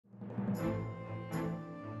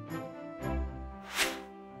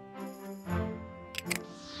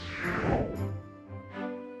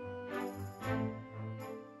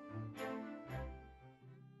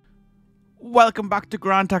Welcome back to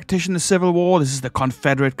Grand Tactician, the Civil War. This is the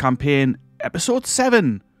Confederate campaign, episode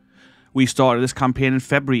 7. We started this campaign in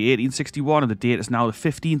February 1861 and the date is now the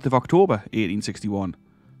 15th of October 1861.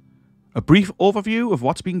 A brief overview of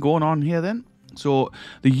what's been going on here then. So,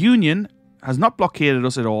 the Union has not blockaded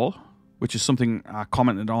us at all, which is something I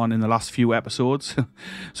commented on in the last few episodes.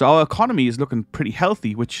 So our economy is looking pretty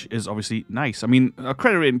healthy, which is obviously nice. I mean, our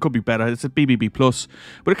credit rating could be better. It's a BBB+,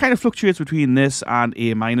 but it kind of fluctuates between this and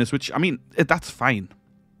A-, which, I mean, that's fine.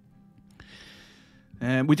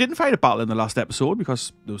 We didn't fight a battle in the last episode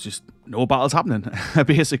because there was just no battles happening,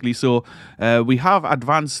 basically. So we have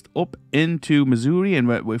advanced up into Missouri, and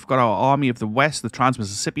we've got our Army of the West, the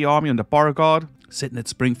Trans-Mississippi Army under Beauregard, sitting at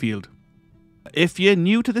Springfield. If you're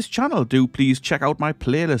new to this channel, do please check out my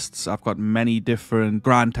playlists. I've got many different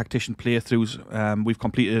Grand Tactician playthroughs. We've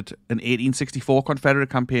completed an 1864 Confederate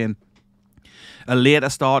campaign, a later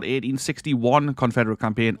start 1861 Confederate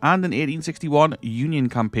campaign, and an 1861 Union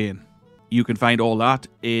campaign. You can find all that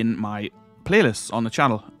in my playlists on the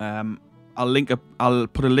channel. I'll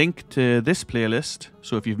put a link to this playlist,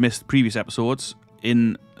 so if you've missed previous episodes,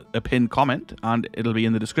 in a pinned comment, and it'll be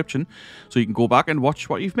in the description, so you can go back and watch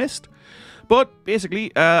what you've missed. But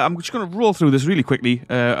basically, I'm just going to roll through this really quickly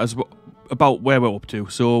about where we're up to.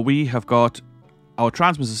 So we have got our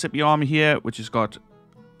Trans-Mississippi Army here, which has got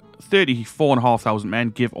 34,500 men,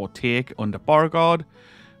 give or take, under Beauregard.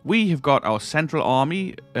 We have got our Central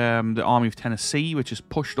Army, the Army of Tennessee, which is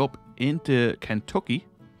pushed up into Kentucky.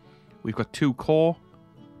 We've got 2 corps.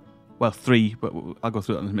 Well, 3, but I'll go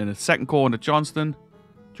through that in a minute. 2nd Corps under Johnston.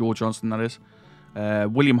 George Johnston, that is.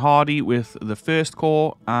 William Hardy with the 1st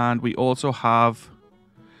Corps, and we also have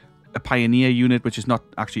a Pioneer unit, which is not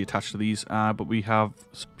actually attached to these, but we have,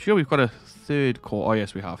 sure, we've got a 3rd Corps. Oh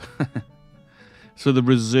yes, we have. So the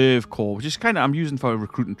Reserve Corps, which is kind of, I'm using for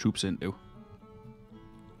recruiting troops into.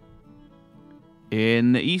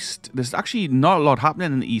 In the East, there's actually not a lot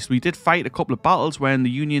happening in the East. We did fight a couple of battles when the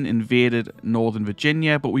Union invaded Northern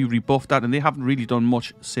Virginia, but we rebuffed that, and they haven't really done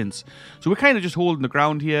much since. So we're kind of just holding the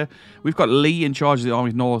ground here. We've got Lee in charge of the Army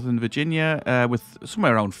of Northern Virginia with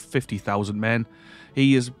somewhere around 50,000 men.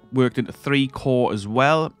 He has worked into 3 corps as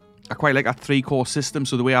well. I quite like that 3 corps system.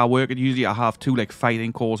 So the way I work it, usually I have 2 like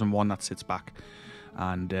fighting corps and 1 that sits back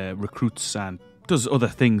and recruits and does other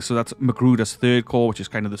things. So that's Magruder's 3rd Corps, which is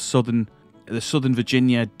kind of the Southern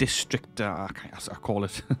Virginia district, I call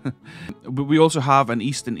it. But we also have an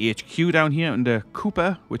Eastern HQ down here under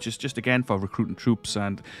Cooper, which is just again for recruiting troops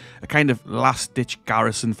and a kind of last-ditch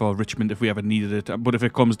garrison for Richmond if we ever needed it. But if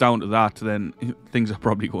it comes down to that, then things are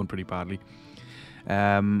probably going pretty badly.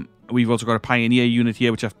 We've also got a Pioneer unit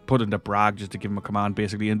here, which I've put under Bragg just to give him a command,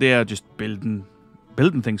 basically, and they are just building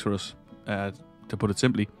things for us, to put it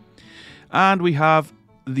simply. And we have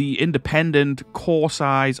the independent corps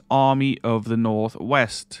size Army of the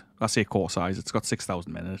Northwest. I say corps size, it's got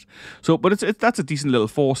 6,000 men in it. So, but that's a decent little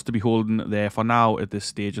force to be holding there for now at this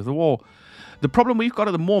stage of the war. The problem we've got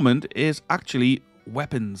at the moment is actually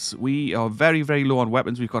weapons. We are very, very low on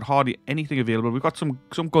weapons. We've got hardly anything available. We've got some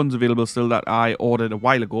guns available still that I ordered a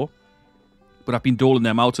while ago, but I've been doling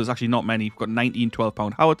them out, so there's actually not many. We've got 19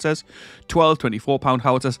 12-pound howitzers, 12 24-pound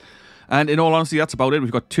howitzers, and in all honesty, that's about it.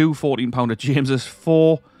 We've got 2 14-pounder Jameses,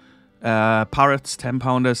 4 Parrots,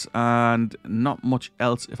 10-pounders, and not much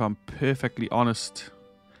else, if I'm perfectly honest.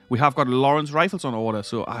 We have got Lawrence rifles on order,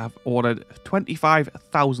 so I have ordered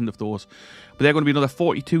 25,000 of those. But they're going to be another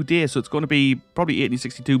 42 days, so it's going to be probably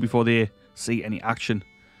 1862 before they see any action.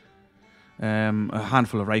 A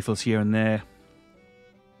handful of rifles here and there.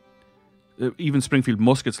 Even Springfield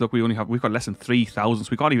muskets, look, we've got less than 3,000, so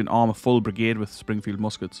we can't even arm a full brigade with Springfield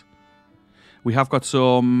muskets. We have got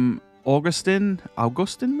some Augustin,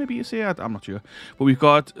 maybe you say, I'm not sure. But we've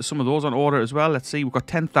got some of those on order as well. Let's see, we've got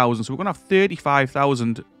 10,000, so we're going to have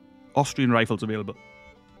 35,000 Austrian rifles available.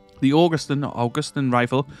 The Augustin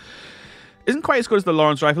rifle isn't quite as good as the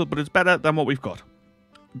Lawrence rifle, but it's better than what we've got,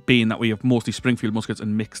 being that we have mostly Springfield muskets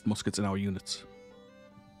and mixed muskets in our units.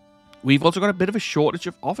 We've also got a bit of a shortage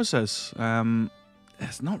of officers.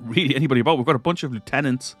 There's not really anybody about. We've got a bunch of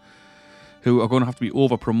lieutenants who are going to have to be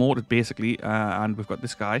over-promoted, basically, and we've got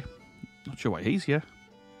this guy. Not sure why he's here.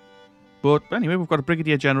 But anyway, we've got a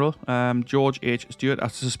Brigadier General, George H. Stewart. I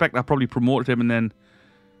suspect I probably promoted him and then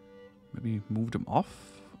maybe moved him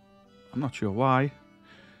off. I'm not sure why.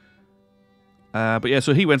 But yeah,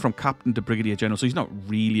 so he went from Captain to Brigadier General, so he's not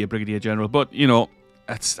really a Brigadier General, but, you know,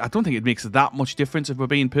 I don't think it makes that much difference if we're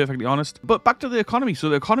being perfectly honest. But back to the economy. So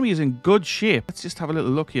the economy is in good shape. Let's just have a little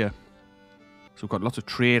look here. So we've got lots of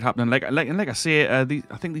trade happening. Like I say, I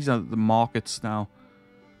think these are the markets now.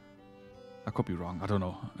 I could be wrong. I don't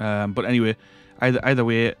know. But anyway, either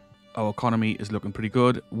way, Our economy is looking pretty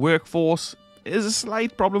good. Workforce is a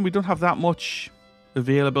slight problem. We don't have that much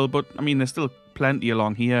available, but I mean, there's still plenty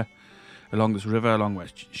along here, along this river, along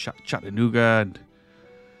West Chattanooga and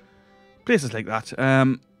places like that.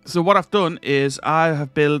 So what I've done is I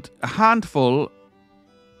have built a handful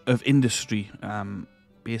of industry.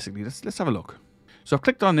 Basically, let's have a look. So I've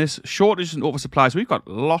clicked on this shortage and oversupply. So we've got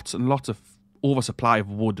lots and lots of oversupply of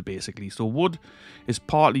wood, basically. So wood is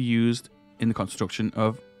partly used in the construction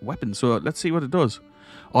of weapons. So let's see what it does.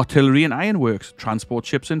 Artillery and ironworks, transport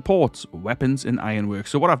ships and ports, weapons and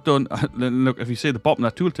ironworks. So what I've done, look, if you see the bottom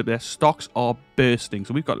of that tooltip there, stocks are bursting.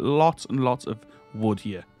 So we've got lots and lots of wood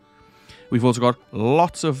here. We've also got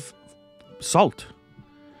lots of salt.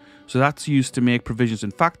 So that's used to make provisions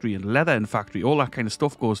in factory and leather in factory. All that kind of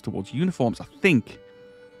stuff goes towards uniforms, I think.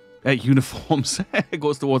 Uniforms. It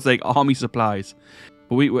goes towards like army supplies.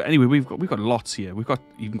 But anyway, we've got lots here. We've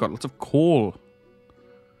even got lots of coal.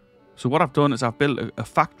 So what I've done is I've built a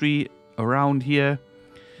factory around here,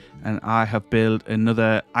 and I have built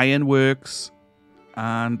another ironworks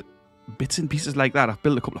and bits and pieces like that. I've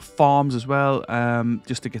built a couple of farms as well,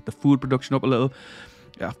 just to get the food production up a little.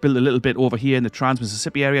 I've built a little bit over here in the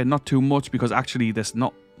Trans-Mississippi area, not too much because actually there's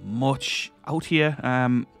not much out here.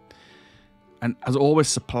 And as always,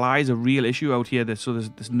 supply is a real issue out here. So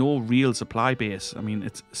there's no real supply base. I mean,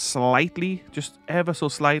 it's slightly, just ever so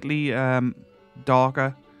slightly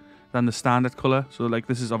darker than the standard color. So like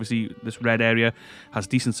this is obviously, this red area has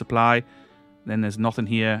decent supply. Then there's nothing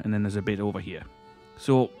here, and then there's a bit over here.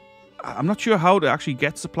 So I'm not sure how to actually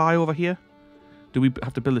get supply over here. Do we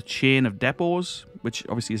have to build a chain of depots, which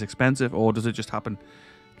obviously is expensive, or does it just happen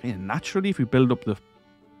kind of naturally if we build up the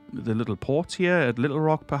little ports here at Little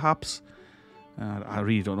Rock, perhaps? I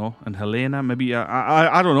really don't know. And Helena, maybe.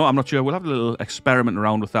 I don't know. I'm not sure. We'll have a little experiment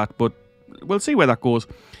around with that, but we'll see where that goes.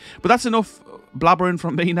 But that's enough blabbering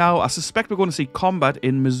from me now. I suspect we're going to see combat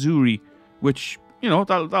in Missouri, which, you know,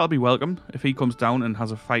 that'll be welcome if he comes down and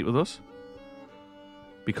has a fight with us.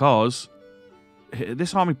 Because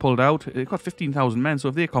this army pulled out. It got 15,000 men, so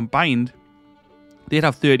if they combined, they'd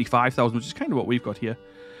have 35,000, which is kind of what we've got here.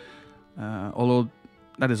 Although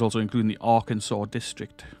that is also including the Arkansas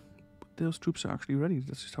district. Those troops are actually ready.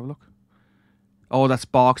 Let's just have a look. Oh, that's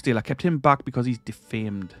Barksdale. I kept him back because he's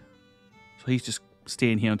defamed. So he's just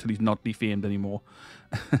staying here until he's not defamed anymore.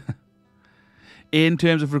 In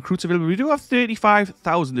terms of recruits available, we do have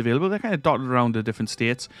 35,000 available. They're kind of dotted around the different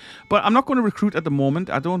states. But I'm not going to recruit at the moment.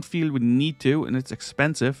 I don't feel we need to, and it's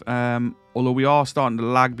expensive. Although we are starting to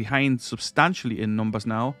lag behind substantially in numbers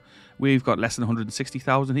now. We've got less than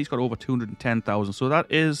 160,000. He's got over 210,000. So that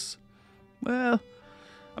is, well,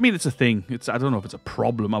 I mean, it's a thing. I don't know if it's a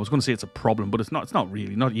problem. I was going to say it's a problem, but it's not. It's not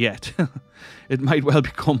really. Not yet. It might well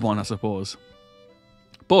become one, I suppose.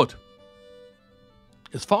 But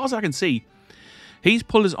as far as I can see, he's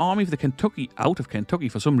pulled his army for the Kentucky out of Kentucky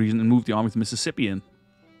for some reason and moved the army to Mississippi in.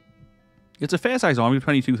 It's a fair-sized army of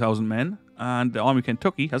 22,000 men, and the army of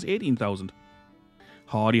Kentucky has 18,000.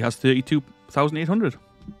 Hardee has 32,800.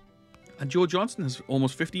 And Joe Johnston has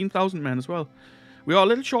almost 15,000 men as well. We are a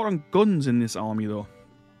little short on guns in this army, though.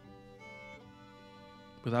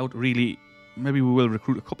 Without really, maybe we will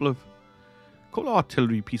recruit a couple of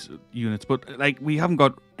artillery units, but like we haven't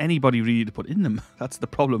got anybody really to put in them. That's the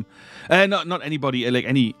problem. Not anybody, like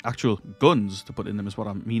any actual guns to put in them is what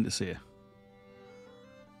I mean to say.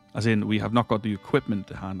 As in, we have not got the equipment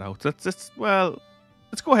to hand out. Well,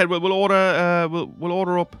 let's go ahead. We'll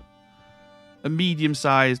order up a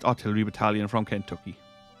medium-sized artillery battalion from Kentucky.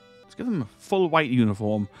 Let's give them a full white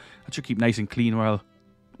uniform. That should keep nice and clean while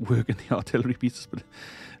working the artillery pieces. But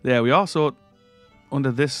there we are. So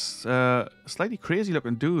under this slightly crazy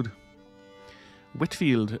looking dude,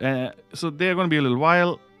 Whitfield. So they're going to be a little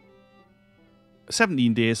while.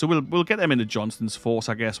 17 days. So we'll get them into Johnston's force,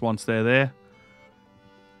 I guess, once they're there.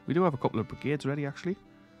 We do have a couple of brigades ready, actually.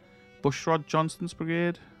 Bushrod Johnston's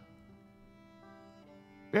brigade.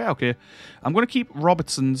 Yeah, okay. I'm going to keep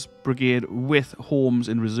Robertson's brigade with Holmes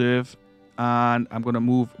in reserve. And I'm going to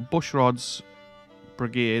move Bushrod's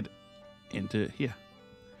brigade into here.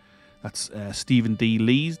 That's Stephen D.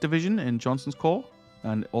 Lee's division in Johnston's corps.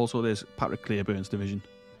 And also there's Patrick Claiborne's division.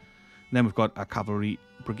 And then we've got a cavalry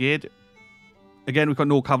brigade. Again, we've got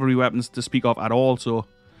no cavalry weapons to speak of at all, so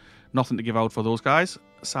nothing to give out for those guys,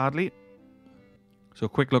 sadly. So a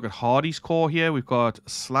quick look at Hardee's corps here. We've got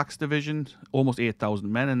Slack's division, almost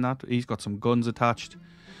 8,000 men in that. He's got some guns attached.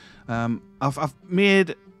 I've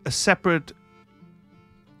made a separate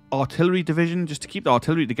artillery division just to keep the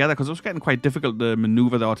artillery together because it was getting quite difficult to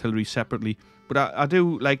maneuver the artillery separately. But I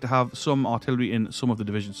do like to have some artillery in some of the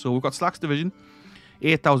divisions. So we've got Slack's division.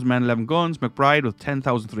 8,000 men, 11 guns. McBride with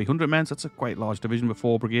 10,300 men. So that's a quite large division with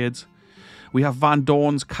 4 brigades. We have Van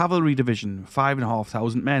Dorn's cavalry division,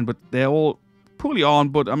 5,500 men, but they're all poorly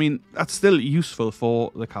armed, but I mean, that's still useful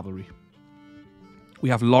for the cavalry. We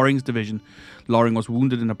have Loring's division. Loring was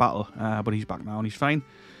wounded in a battle, but he's back now and he's fine.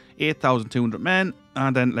 8,200 men,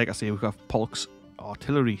 and then, like I say, we've got Polk's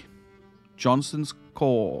artillery. Johnston's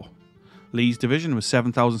corps. Lee's division with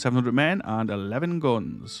 7,700 men and 11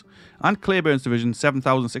 guns. And Claiborne's division,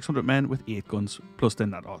 7,600 men with 8 guns, plus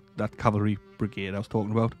then that cavalry brigade I was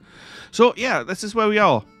talking about. So, yeah, this is where we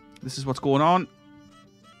are. This is what's going on.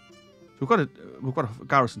 We've got a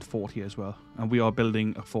garrison fort here as well, and we are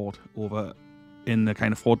building a fort over in the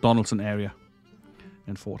kind of Fort Donaldson area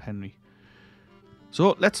in Fort Henry.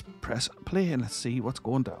 So, let's press play and let's see what's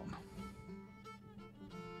going down.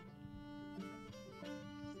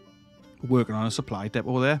 Working on a supply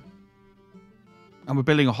depot there. And we're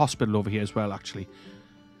building a hospital over here as well, actually,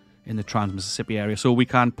 in the Trans-Mississippi area. So we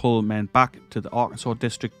can pull men back to the Arkansas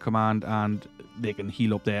District Command and they can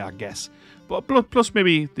heal up there, I guess. But plus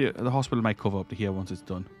maybe the hospital might cover up to here once it's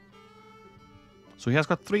done. So he has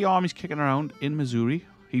got 3 armies kicking around in Missouri.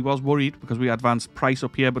 He was worried because we advanced Price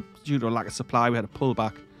up here, but due to a lack of supply, we had to pull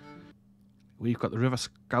back. We've got the River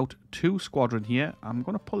Scout 2 squadron here. I'm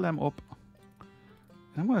going to pull them up.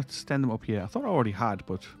 I'm going to extend them up here. I thought I already had,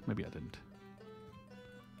 but maybe I didn't.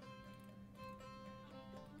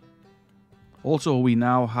 Also, we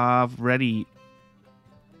now have ready...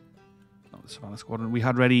 Not the Savannah Squadron. We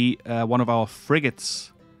had ready one of our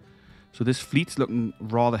frigates. So this fleet's looking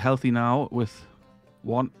rather healthy now with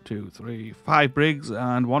 1, 2, 3, 5 brigs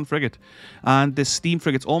and 1 frigate. And this steam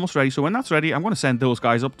frigate's almost ready. So when that's ready, I'm going to send those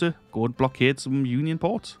guys up to go and blockade some Union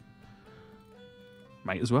ports.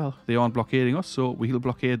 Might as well. They aren't blockading us, so we'll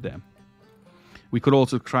blockade them. We could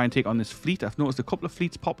also try and take on this fleet. I've noticed a couple of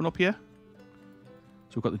fleets popping up here.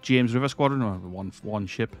 So we've got the James River Squadron, or one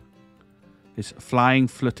ship. This flying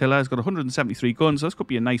flotilla has got 173 guns, so this could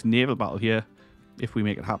be a nice naval battle here if we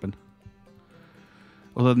make it happen.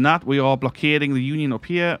 Other than that, we are blockading the Union up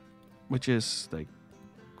here, which is like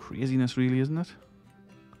craziness really, isn't it?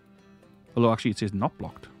 Although actually it says not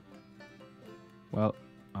blocked. Well,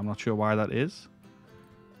 I'm not sure why that is.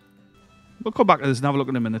 We'll come back to this and have a look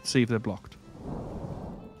in a minute to see if they're blocked.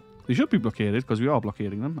 They should be blockaded because we are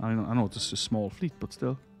blockading them. I know it's just a small fleet, but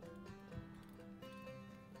still.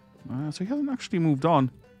 So he hasn't actually moved on.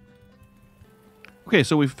 Okay,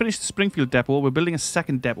 so we've finished the Springfield depot. We're building a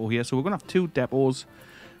second depot here. So we're going to have 2 depots,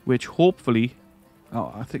 which hopefully...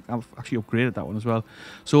 Oh, I think I've actually upgraded that one as well.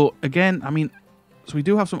 So again, I mean... So we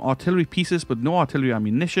do have some artillery pieces, but no artillery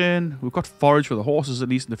ammunition. We've got forage for the horses, at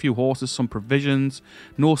least, and a few horses, some provisions.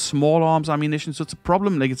 No small arms ammunition, so it's a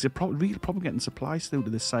problem. Like, it's a real problem getting supplies through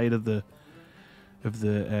to this side of the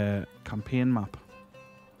campaign map.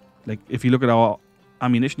 Like, if you look at our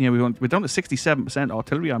ammunition here, we're down to 67%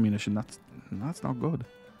 artillery ammunition. That's not good.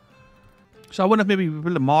 So I wonder if maybe we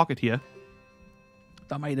build a market here.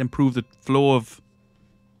 That might improve the flow of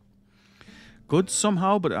goods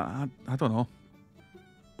somehow, but I don't know.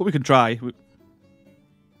 But we can try.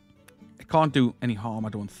 It can't do any harm, I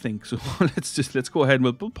don't think. So let's go ahead and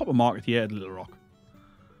we'll pop a market here at Little Rock.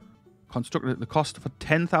 Constructed at the cost for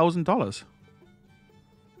 $10,000.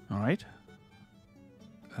 All right.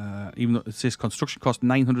 Even though it says construction cost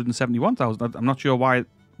 $971,000. I'm not sure why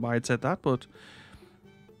it said that, but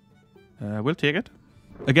we'll take it.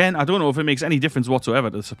 Again, I don't know if it makes any difference whatsoever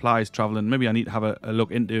to the supplies traveling. Maybe I need to have a look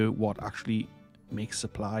into what actually makes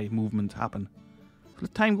supply movement happen.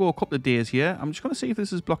 Let time go a couple of days here. I'm just going to see if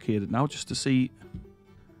this is blockaded now, just to see.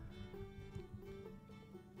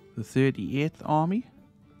 The 38th Army.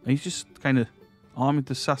 He's just kind of arming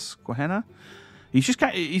the Susquehanna. He's just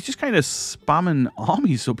kind of spamming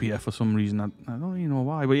armies up here for some reason. I don't really know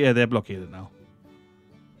why, but yeah, they're blockaded now.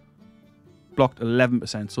 Blocked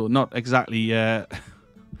 11%, so not exactly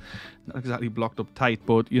blocked up tight,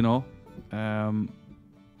 but you know,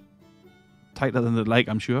 tighter than they'd like,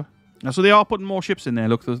 I'm sure. So they are putting more ships in there.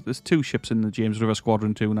 Look, there's 2 ships in the James River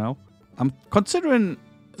Squadron 2 now. I'm considering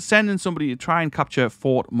sending somebody to try and capture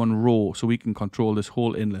Fort Monroe so we can control this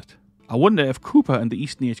whole inlet. I wonder if Cooper and the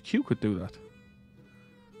Eastern HQ could do that.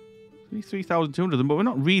 3,200 of them, but we're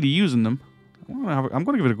not really using them. I'm going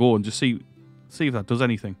to give it a go and just see if that does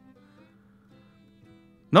anything.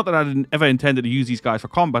 Not that I didn't ever intended to use these guys for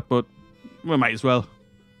combat, but we might as well.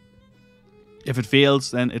 If it fails,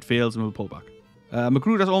 then it fails and we'll pull back.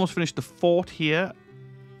 Magruder's almost finished the fort here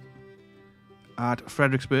at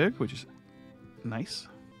Fredericksburg, which is nice.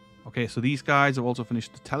 Okay, so these guys have also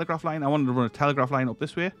finished the telegraph line. I wanted to run a telegraph line up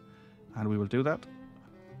this way, and we will do that.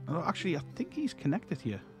 Oh, actually, I think he's connected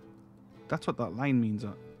here. That's what that line means.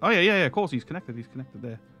 Oh, yeah, of course, he's connected. He's connected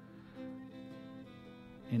there.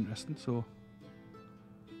 Interesting, so...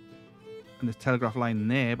 And there's telegraph line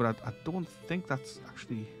there, but I don't think that's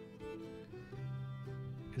actually...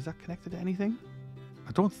 Is that connected to anything?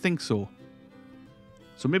 I don't think so.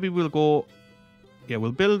 So maybe we'll go... Yeah,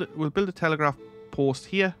 we'll build a telegraph post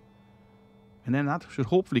here. And then that should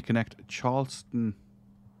hopefully connect Charleston,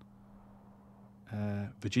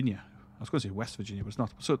 Virginia. I was going to say West Virginia, but it's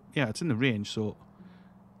not. So, yeah, it's in the range, so...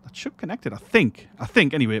 That should connect it, I think.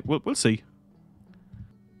 Anyway, we'll see.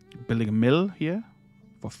 Building a mill here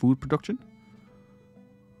for food production.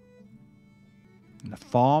 And a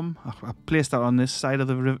farm. I placed that on this side of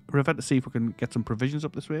the river to see if we can get some provisions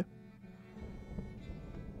up this way.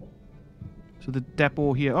 So the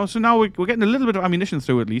depot here. Oh, so now we're getting a little bit of ammunition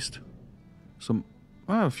through at least. Some,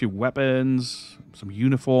 well, a few weapons, some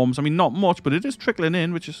uniforms. I mean, not much, but it is trickling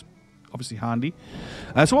in, which is obviously handy.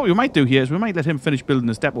 So what we might do here is we might let him finish building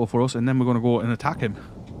his depot for us, and then we're going to go and attack him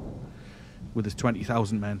with his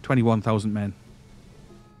 20,000 men, 21,000 men.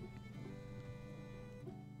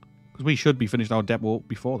 Because we should be finished our depot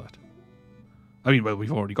before that. I mean, well,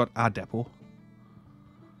 we've already got our depot.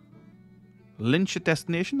 Lynch at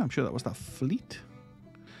destination. I'm sure that was that fleet.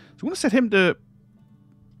 So we're going to set him to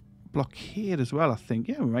blockade as well, I think.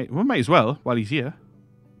 Yeah, we might as well while he's here.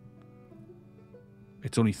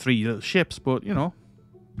 It's only 3 little ships, but, you know.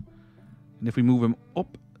 And if we move him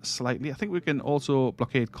up slightly, I think we can also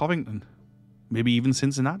blockade Covington. Maybe even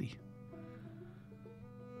Cincinnati.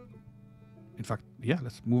 In fact, yeah,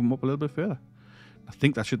 let's move him up a little bit further. I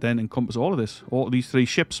think that should then encompass all of this. All of these 3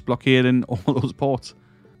 ships blockading all those ports.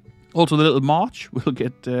 Also, the little march will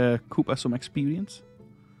get Cooper some experience.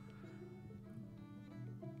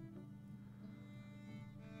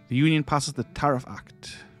 The Union passes the Tariff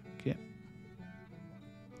Act. Okay.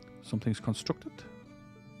 Something's constructed.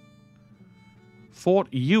 Fort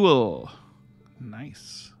Ewell.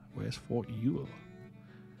 Nice. Where's Fort Ewell?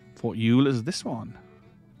 Fort Ewell is this one.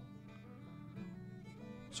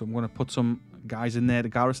 So I'm going to put some guys in there to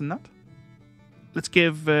garrison that. Let's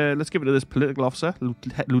give it to this political officer,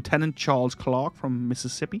 Lieutenant Charles Clark from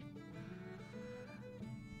Mississippi.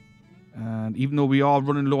 And even though we are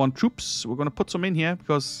running low on troops, we're going to put some in here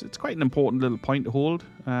because it's quite an important little point to hold.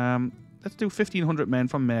 Let's do 1,500 men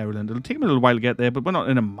from Maryland. It'll take them a little while to get there, but we're not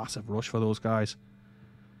in a massive rush for those guys.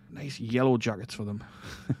 Nice yellow jackets for them.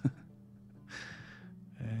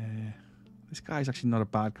 This guy's actually not a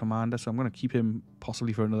bad commander, so I'm going to keep him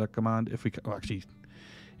possibly for another command if we can. Oh, actually,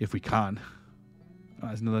 if we can.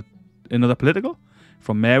 There's another political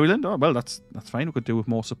from Maryland. Oh, well, that's fine. We could do with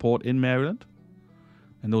more support in Maryland.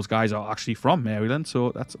 And those guys are actually from Maryland,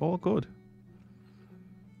 so that's all good.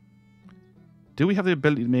 Do we have the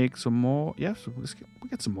ability to make some more? Yeah, so we'll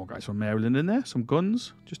get some more guys from Maryland in there. Some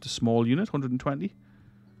guns. Just a small unit, 120.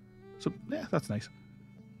 So, yeah, that's nice.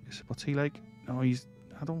 What's he like? No, I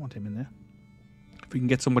don't want him in there. If we can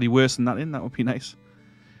get somebody worse than that in, that would be nice.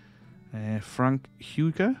 Frank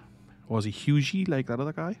Huger. Or is he Hugie like that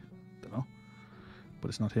other guy? Don't know. But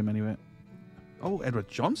it's not him anyway. Oh, Edward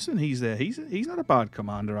Johnson, he's there. He's not a bad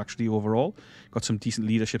commander, actually, overall. Got some decent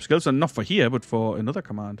leadership skills. And not for here, but for another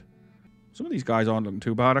command. Some of these guys aren't looking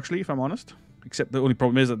too bad, actually, if I'm honest. Except the only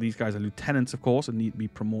problem is that these guys are lieutenants, of course, and need to be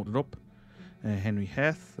promoted up. Henry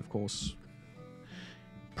Heth, of course.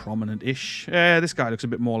 Prominent-ish. This guy looks a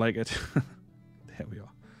bit more like it. There we are.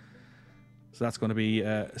 So that's going to be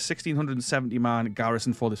 1,670-man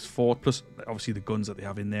garrison for this fort, plus obviously the guns that they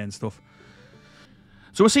have in there and stuff.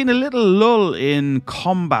 So we're seeing a little lull in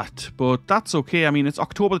combat, but that's okay. I mean, it's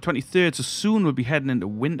October the 23rd, so soon we'll be heading into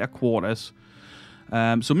winter quarters.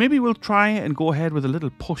 So maybe we'll try and go ahead with a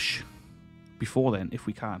little push before then, if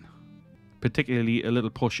we can. Particularly a little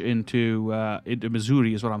push into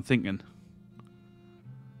Missouri is what I'm thinking.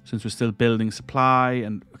 Since we're still building supply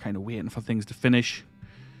and kind of waiting for things to finish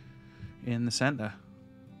in the center.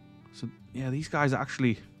 So, yeah, these guys are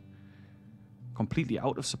actually completely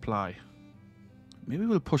out of supply. Maybe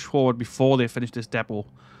we'll push forward before they finish this depot.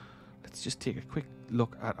 Let's just take a quick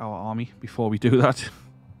look at our army before we do that.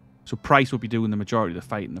 So Price will be doing the majority of the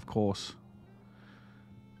fighting, of course.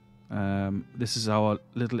 This is our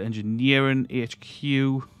little engineering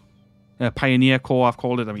HQ. Pioneer Corps, I've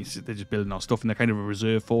called it. I mean, they're just building our stuff, and they're kind of a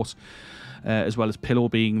reserve force, as well as Pillow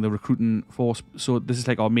being the recruiting force. So this is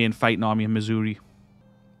like our main fighting army in Missouri.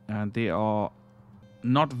 And they are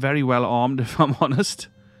not very well armed, if I'm honest.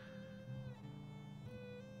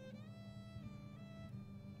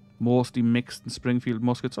 Mostly mixed and Springfield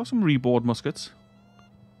muskets, or some reboard muskets.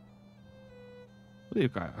 Well,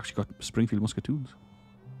 they've actually got Springfield musketoons.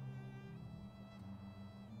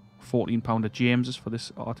 14-pounder Jameses for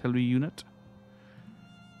this artillery unit.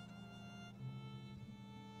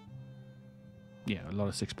 Yeah, a lot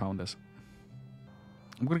of 6-pounders.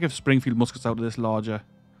 I'm going to give Springfield muskets out to this larger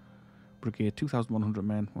brigade. 2,100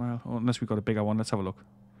 men. Well, unless we've got a bigger one. Let's have a look.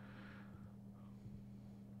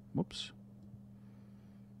 Whoops.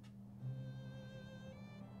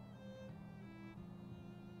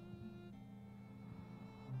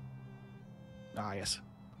 Ah, yes.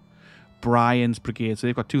 Bryan's brigade. So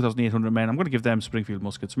they've got 2,800 men. I'm going to give them Springfield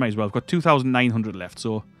muskets. Might as well. I've got 2,900 left,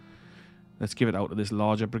 so let's give it out to this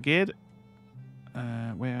larger brigade.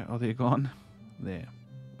 Where are they gone? There.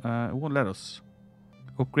 It won't let us.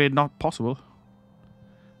 Upgrade not possible.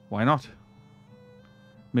 Why not?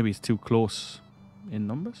 Maybe it's too close in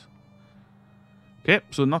numbers. Okay,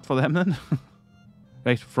 so not for them then.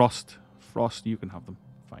 Right, Frost. Frost, you can have them.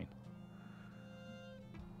 Fine.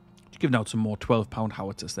 Giving out some more 12-pound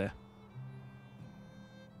howitzers there.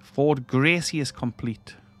 Fort Gracie is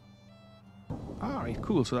complete. Alright,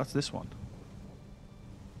 cool. So that's this one.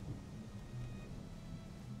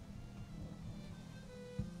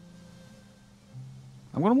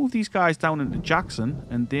 I'm going to move these guys down into Jackson,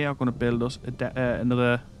 and they are going to build us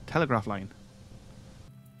another telegraph line.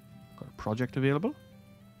 Got a project available.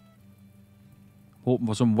 Hoping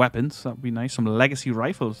for some weapons. That would be nice. Some legacy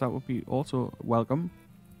rifles. That would be also welcome.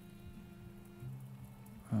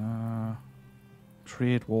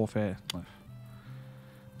 Trade warfare.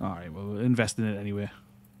 Alright, well, we'll invest in it anyway.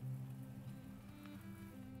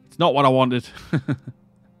 It's not what I wanted.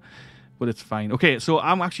 But it's fine. Okay, so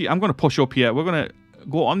I'm going to push up here. We're going to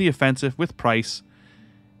go on the offensive with Price.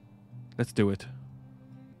 Let's do it.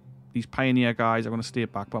 These pioneer guys are going to stay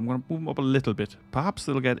back, but I'm going to move them up a little bit. Perhaps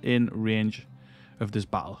they'll get in range of this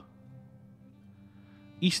battle.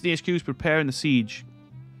 Eastern HQ is preparing the siege.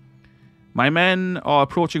 My men are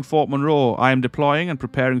approaching Fort Monroe. I am deploying and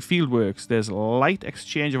preparing field works. There's light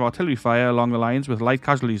exchange of artillery fire along the lines with light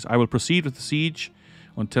casualties. I will proceed with the siege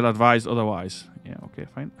until advised otherwise. Yeah, okay,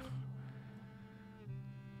 fine.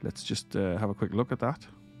 Let's just have a quick look at that.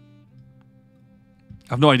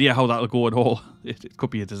 I've no idea how that'll go at all. It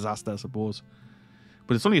could be a disaster, I suppose.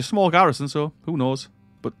 But it's only a small garrison, so who knows.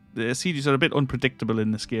 But the sieges are a bit unpredictable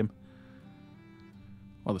in this game.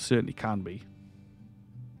 Well, they certainly can be.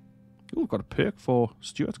 Ooh, we've got a perk for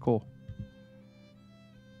Stuart's Corps.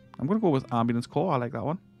 I'm going to go with Ambulance Corps. I like that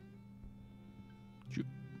one.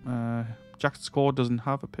 Jackson's Corps doesn't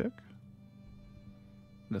have a perk.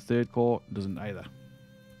 And the 3rd Corps doesn't either.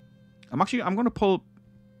 I'm going to pull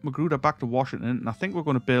Magruder back to Washington, and I think we're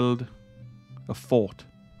going to build a fort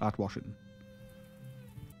at Washington.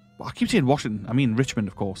 Well, I keep saying Washington. I mean Richmond,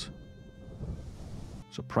 of course.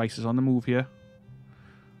 So Price is on the move here.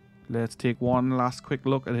 Let's take one last quick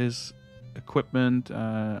look at his equipment,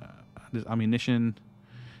 and his ammunition.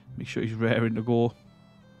 Make sure he's raring to go.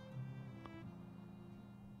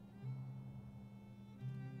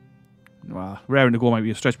 Well, raring to go might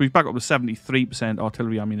be a stretch, but he's back up to 73%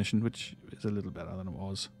 artillery ammunition, which is a little better than it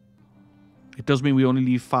was. It does mean we only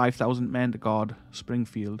leave 5,000 men to guard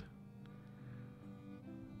Springfield.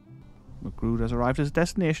 Magruder has arrived at his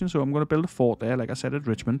destination, so I'm going to build a fort there, like I said, at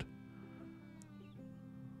Richmond.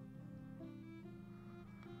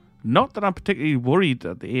 Not that I'm particularly worried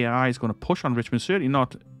that the AI is going to push on Richmond. Certainly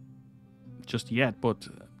not just yet, but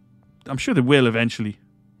I'm sure they will eventually.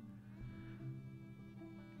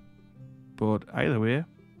 But either way,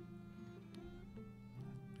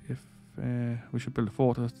 if we should build a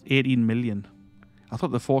fort, that's 18 million. I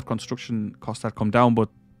thought the fort construction cost had come down, but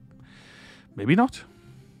maybe not.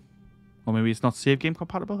 Or maybe it's not save game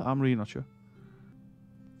compatible. I'm really not sure.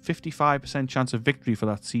 55% chance of victory for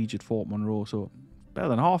that siege at Fort Monroe, so better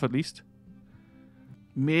than half at least.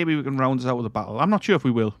 Maybe we can round this out with a battle. I'm not sure if we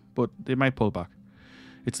will, but they might pull back.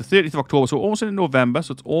 It's the 30th of October, so almost in November,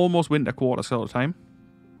 so it's almost winter quarter sort of time.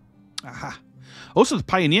 Aha. Also, the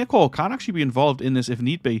Pioneer Corps can actually be involved in this if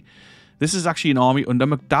need be. This is actually an army under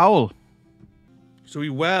McDowell. So we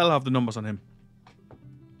well have the numbers on him.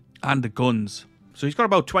 And the guns. So he's got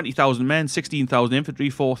about 20,000 men, 16,000 infantry,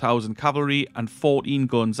 4,000 cavalry, and 14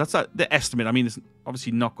 guns. That's the estimate. I mean, it's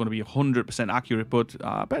obviously not going to be 100% accurate, but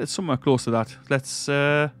I bet it's somewhere close to that. Let's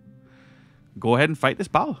go ahead and fight this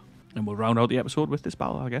battle. And we'll round out the episode with this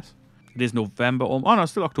battle, I guess. It is November. Oh, no,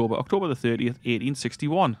 it's still October. October the 30th,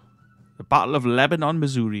 1861. The Battle of Lebanon,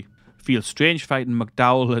 Missouri. Feels strange fighting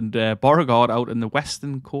McDowell and Beauregard out in the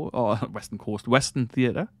Western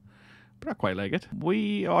Theatre. But I quite like it.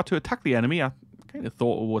 We are to attack the enemy. I kind of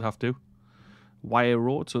thought we would have to. Wire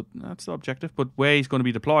Road, so that's the objective. But where he's going to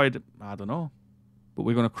be deployed, I don't know. But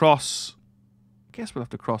we're going to cross. I guess we'll have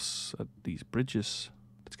to cross these bridges.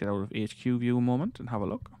 Let's get out of HQ view a moment and have a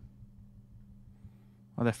look.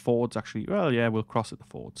 Are there fords, actually? Well, yeah, we'll cross at the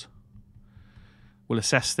fords. We'll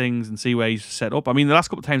assess things and see where he's set up. I mean, the last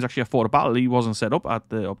couple of times, actually, I fought a battle, he wasn't set up at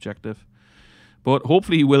the objective. But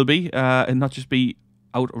hopefully he will be, and not just be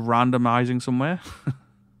out randomizing somewhere.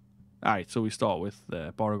 Alright, so we start with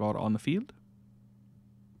Beauregard on the field.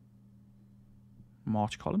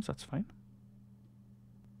 March columns, that's fine.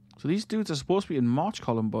 So these dudes are supposed to be in march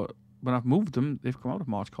column, but when I've moved them, they've come out of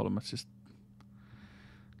march column. Let's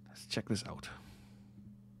check this out.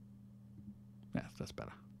 Yeah, that's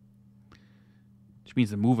better. Which means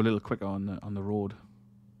they move a little quicker on the road.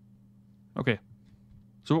 Okay.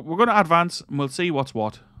 So we're going to advance, and we'll see what's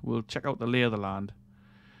what. We'll check out the lay of the land.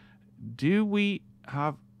 Do we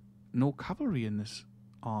have no cavalry in this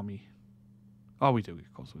army? Oh, we do.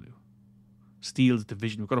 Of course we do. Steele's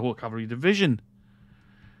division. We've got a whole cavalry division.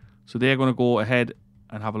 So they're going to go ahead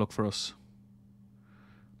and have a look for us.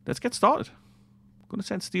 Let's get started. I'm going to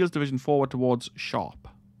send Steele's division forward towards Sharp.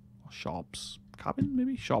 Or Sharp's cabin,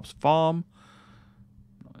 maybe? Sharp's farm.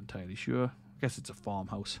 Not entirely sure. I guess it's a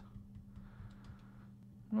farmhouse.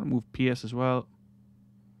 I'm going to move Pierce as well.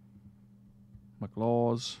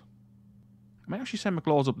 McLaws. I might actually send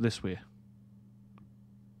McLaws up this way.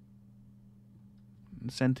 And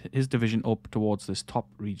send his division up towards this top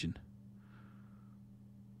region.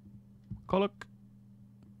 McCulloch.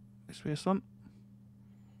 This way, son.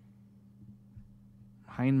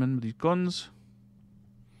 Heinemann with his guns.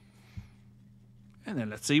 And then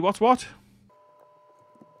let's see what's what.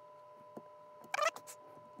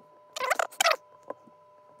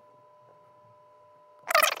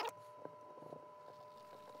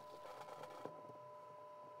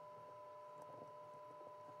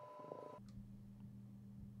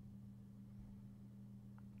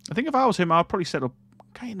 I think if I was him, I'd probably set up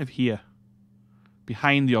kind of here,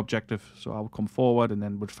 behind the objective. So I would come forward and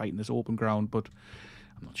then would fight in this open ground. But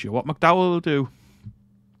I'm not sure what McDowell will do.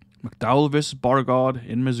 McDowell versus Beauregard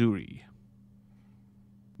in Missouri.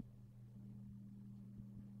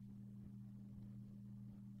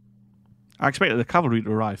 I expected the cavalry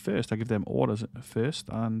to arrive first. I give them orders first,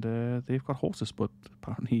 and they've got horses. But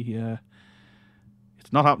apparently,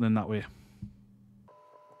 it's not happening that way.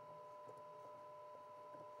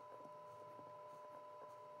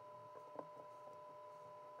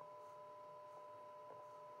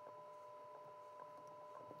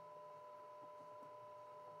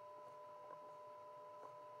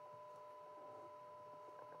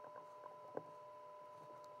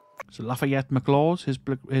 So Lafayette, McLaws,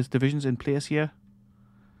 his division's in place here.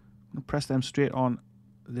 I'm going to press them straight on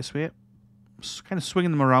this way. Just kind of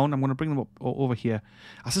swinging them around. I'm going to bring them up over here.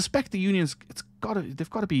 I suspect the Unions, they've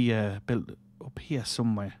got to be built up here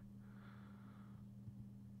somewhere.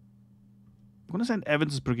 I'm going to send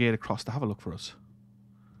Evans' brigade across to have a look for us,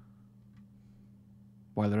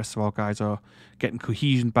 while the rest of our guys are getting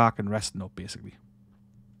cohesion back and resting up, basically.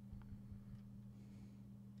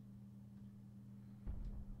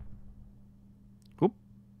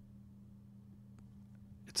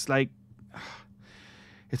 It's like,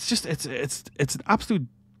 it's an absolute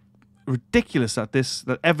ridiculous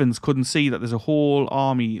that Evans couldn't see that there's a whole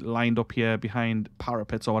army lined up here behind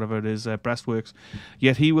parapets or whatever it is, breastworks.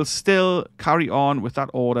 Yet he will still carry on with that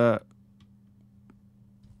order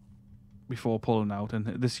before pulling out, and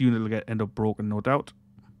this unit will end up broken, no doubt.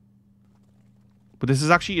 But this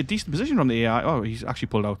is actually a decent position from the AI. Oh, he's actually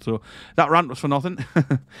pulled out. So that rant was for nothing.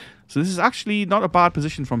 So this is actually not a bad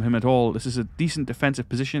position from him at all. This is a decent defensive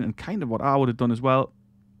position and kind of what I would have done as well.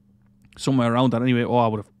 Somewhere around that anyway. Or I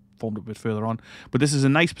would have formed a bit further on. But this is a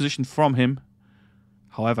nice position from him.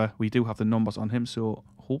 However, we do have the numbers on him. So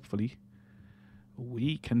hopefully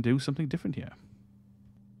we can do something different here.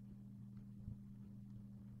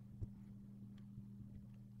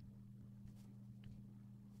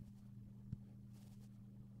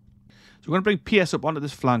 So we're going to bring Pierce up onto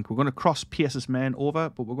this flank. We're going to cross Pierce's men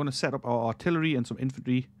over, but we're going to set up our artillery and some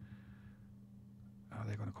infantry. Oh,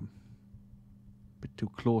 they're going to come a bit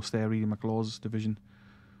too close there, really, McLaw's division.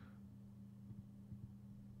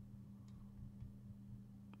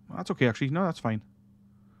 Well, that's okay, actually. No, that's fine.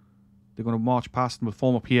 They're going to march past and we'll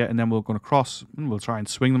form up here, and then we're going to cross, and we'll try and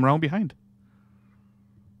swing them around behind.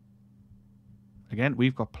 Again,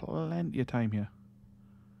 we've got plenty of time here.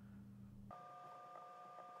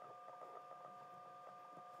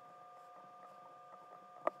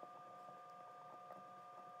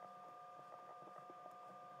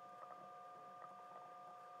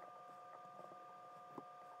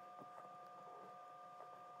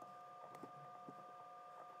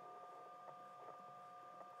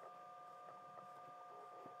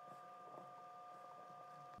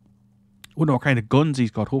 I wonder what kind of guns he's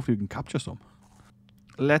got. Hopefully we can capture some.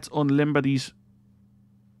 Let's unlimber these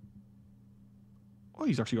Oh,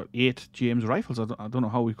 he's actually got 8 James rifles. I don't know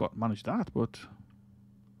how we've managed that, but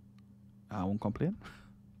I won't complain.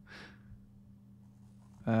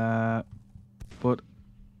 But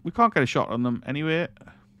we can't get a shot on them anyway.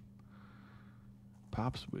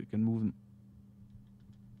 Perhaps we can move them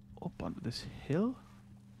up onto this hill.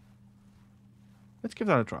 Let's give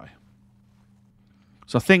that a try.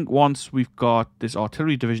 So I think once we've got this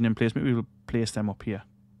artillery division in place, maybe we'll place them up here.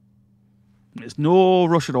 There's no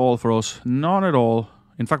rush at all for us. None at all.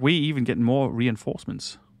 In fact, we're even getting more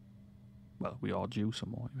reinforcements. Well, we are due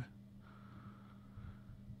some more anyway.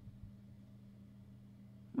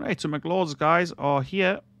 Right, so McLaws guys are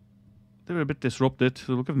here. They're a bit disrupted,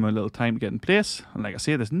 so we'll give them a little time to get in place. And like I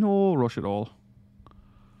say, there's no rush at all.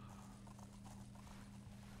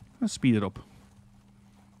 Let's speed it up.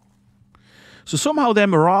 So somehow their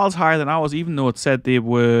morale's higher than ours, even though it said they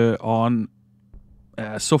were on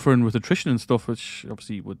suffering with attrition and stuff, which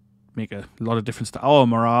obviously would make a lot of difference to our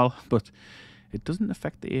morale, but it doesn't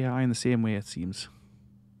affect the AI in the same way, it seems.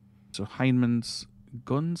 So Heineman's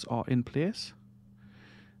guns are in place.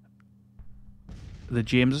 The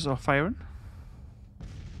Jameses are firing.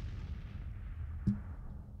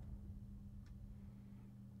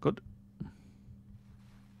 Good.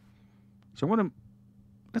 So I'm gonna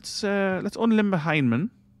let's unlimber Heineman.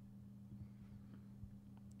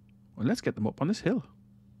 Well, let's get them up on this hill.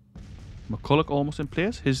 McCulloch almost in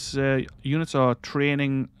place. His units are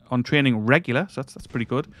training regular, so that's pretty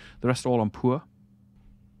good. The rest are all on poor.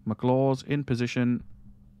 McLaws in position,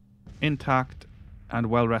 intact, and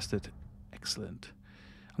well rested. Excellent.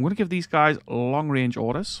 I'm going to give these guys long range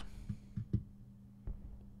orders.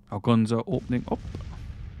 Our guns are opening up.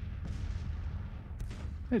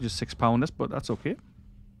 They're just 6-pounders, but that's okay.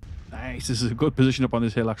 Nice. This is a good position up on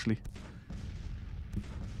this hill, actually.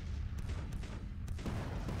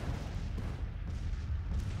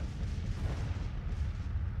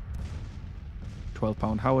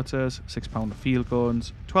 £12 howitzers, 6-pounder field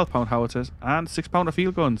guns, 12-pound howitzers, and 6-pounder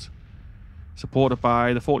field guns. Supported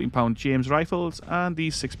by the 14-pound James rifles and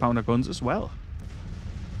these 6-pounder guns as well.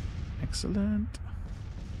 Excellent.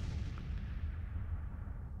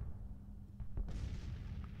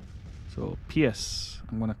 So Pierce,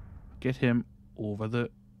 I'm going to get him over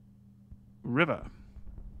the river.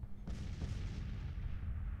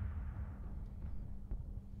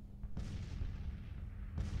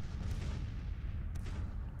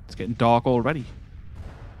 It's getting dark already.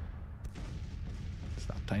 It's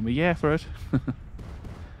that time of year for it.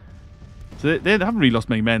 So they haven't really lost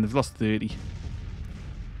many men. They've lost 30.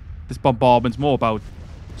 This bombardment's more about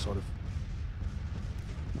sort of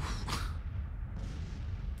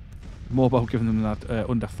more about giving them that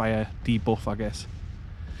under fire debuff, I guess.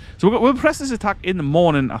 So we'll press this attack in the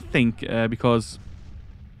morning, I think, because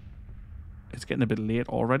it's getting a bit late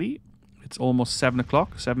already. It's almost 7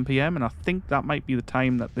 o'clock, 7 p.m, and I think that might be the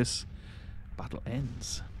time that this battle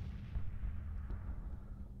ends.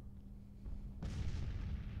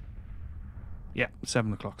 Yeah,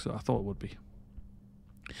 7 o'clock, so I thought it would be.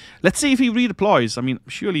 Let's see if he redeploys. I mean,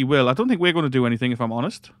 surely he will. I don't think we're going to do anything, if I'm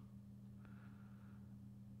honest.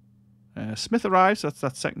 Smith arrives. That's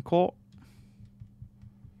that second corps.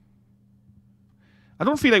 I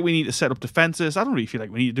don't feel like we need to set up defences. I don't really feel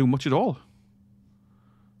like we need to do much at all.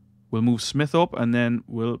 We'll move Smith up and then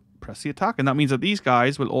we'll press the attack. And that means that these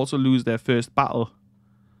guys will also lose their first battle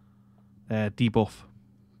debuff,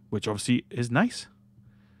 which obviously is nice.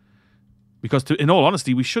 Because in all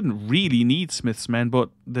honesty, we shouldn't really need Smith's men, but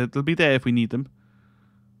they'll be there if we need them.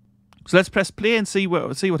 So let's press play and see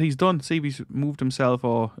what he's done. See if he's moved himself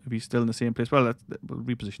or if he's still in the same place. Well, we'll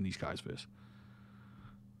reposition these guys first.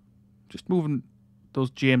 Just moving those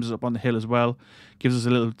Jameses up on the hill as well gives us a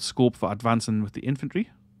little scope for advancing with the infantry.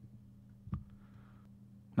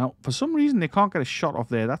 Now, for some reason, they can't get a shot off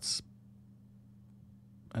there. That's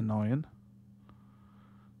annoying.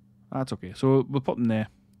 That's okay. So we'll put them there.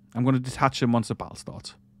 I'm going to detach them once the battle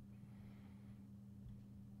starts.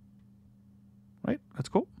 Right, let's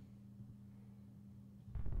go.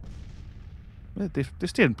 They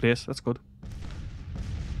stayed in place. That's good.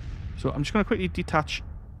 So I'm just going to quickly detach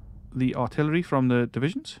the artillery from the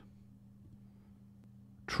divisions.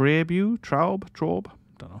 Traub,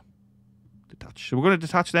 don't know. Detach. So we're going to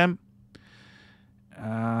detach them.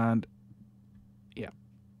 And yeah,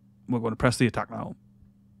 we're going to press the attack now.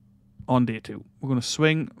 On day 2. We're going to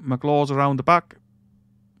swing McLaws around the back.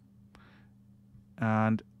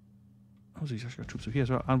 And oh, he's actually got troops up here as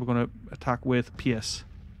well. And we're going to attack with Pierce.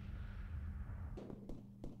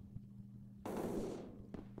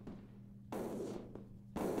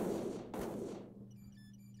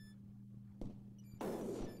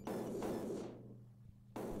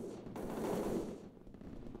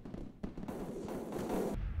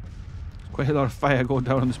 Quite a lot of fire going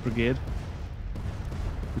down on this brigade,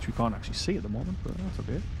 which we can't actually see at the moment, but that's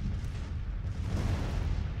okay.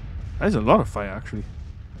 There's a lot of fire, actually.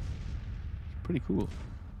 It's pretty cool.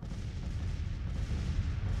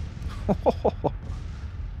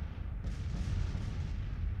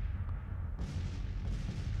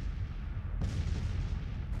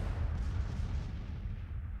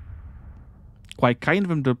 Quite kind of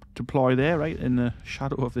him to deploy there, right, in the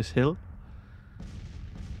shadow of this hill.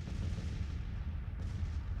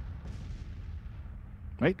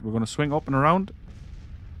 Right, we're going to swing up and around.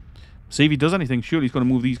 See if he does anything. Surely he's going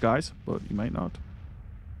to move these guys, but he might not.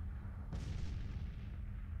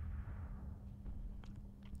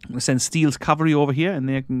 I'm going to send Steele's cavalry over here, and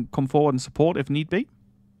they can come forward and support if need be.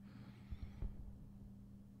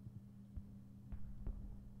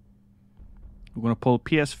 We're going to pull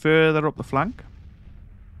Pierce further up the flank.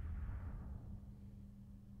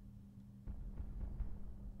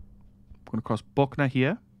 We're going to cross Buckner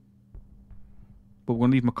here. But we're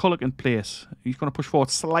going to leave McCulloch in place. He's going to push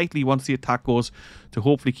forward slightly once the attack goes to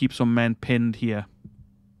hopefully keep some men pinned here.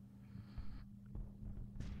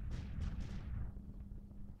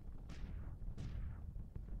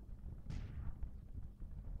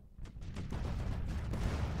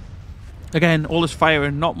 Again, all this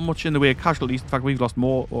firing, not much in the way of casualties. In fact, we've lost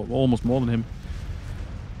more, or almost more than him.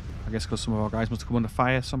 I guess because some of our guys must have come under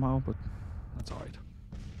fire somehow, but that's alright.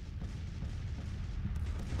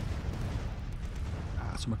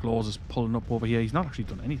 So McLaws is pulling up over here. He's not actually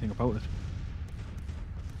done anything about it.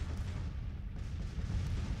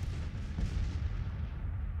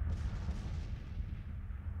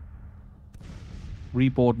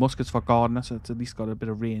 Reboard muskets for Gardner, so it's at least got a bit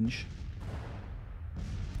of range.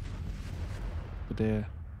 But they're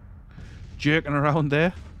jerking around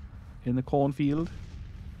there in the cornfield.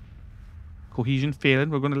 Cohesion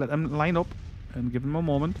failing. We're going to let them line up and give them a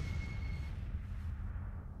moment.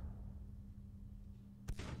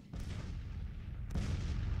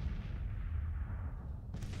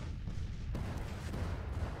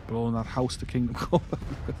 Blowing that house to Kingdom Come.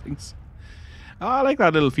 Things. Oh, I like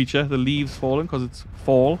that little feature, the leaves falling, because it's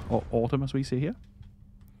fall, or autumn as we say here.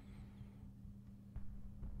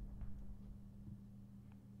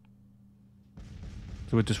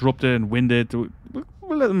 So we're disrupted and winded. We'll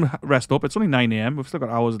let them rest up. It's only 9 AM. We've still got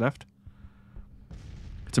hours left.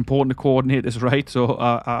 It's important to coordinate this right, so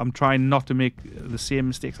I'm trying not to make the same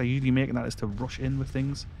mistakes I usually make, and that is to rush in with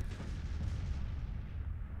things.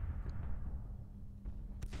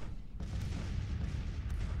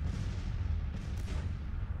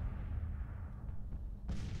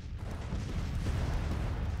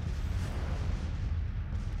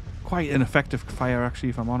 Quite an effective fire, actually,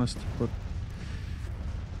 if I'm honest, but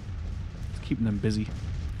it's keeping them busy.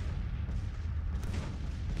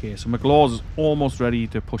 Okay, so McLaws is almost ready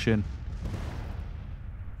to push in.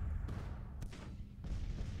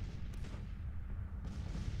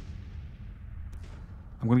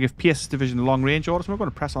 I'm going to give Pierce's division a long range order, so we're going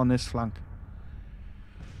to press on this flank.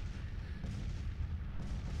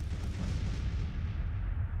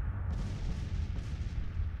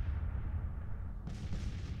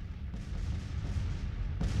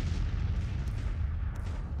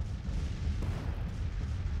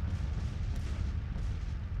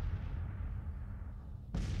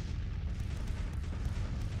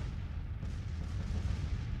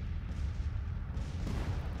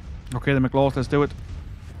 Okay, the McLaws, let's do it.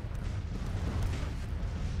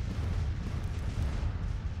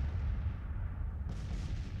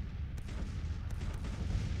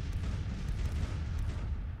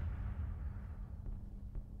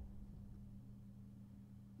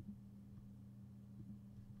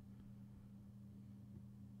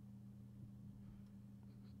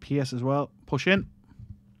 PS as well. Push in.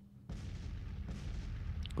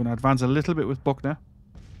 Going to advance a little bit with Buckner.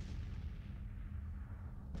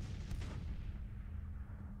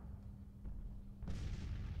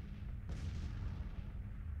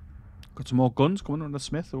 Got some more guns coming under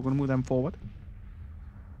Smith, so we're going to move them forward.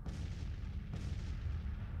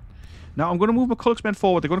 Now I'm going to move McCulloch's men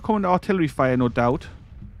forward. They're going to come under artillery fire, no doubt.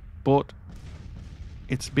 But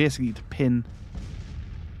it's basically to pin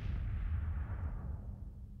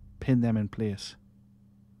them in place.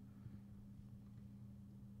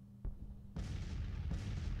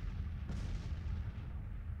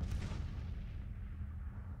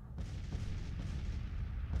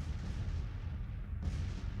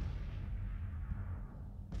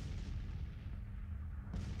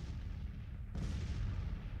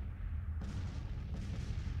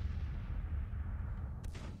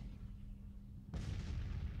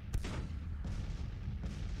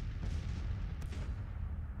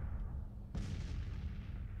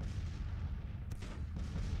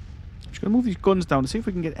 Just gonna move these guns down to see if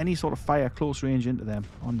we can get any sort of fire close range into them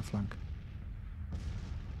on the flank.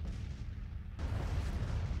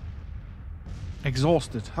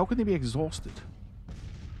 Exhausted. How can they be exhausted?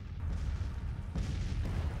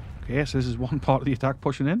 Okay, so this is one part of the attack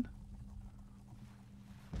pushing in.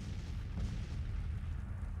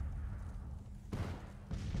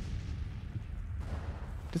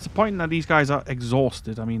 Disappointing that these guys are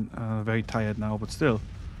exhausted. I mean, very tired now, but still.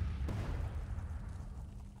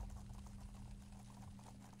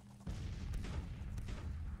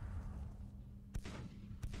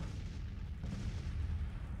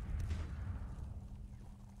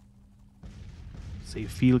 See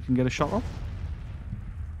if Field can get a shot off.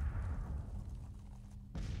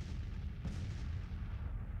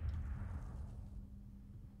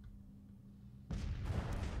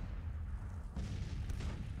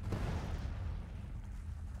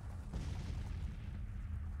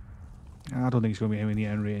 I don't think he's going to be anywhere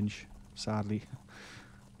near in range, sadly.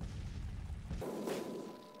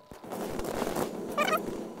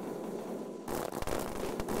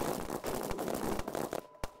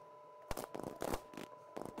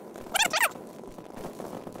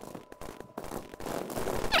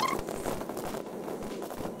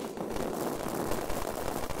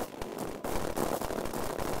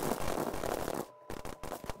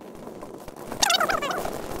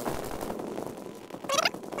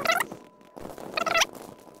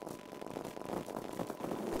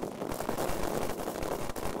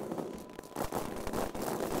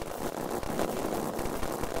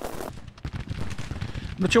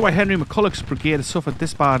 I'm not sure why Henry McCulloch's brigade has suffered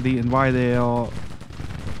this badly and why they are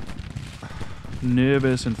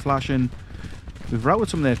nervous and flashing. We've routed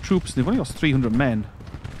some of their troops. They've only got 300 men.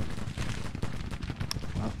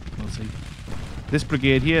 Well, we'll see. This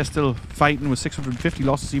brigade here is still fighting with 650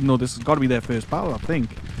 losses, even though this has got to be their first battle, I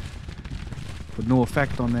think. But no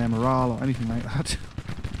effect on their morale or anything like that.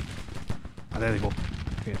 Ah, there they go.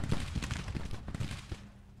 Okay.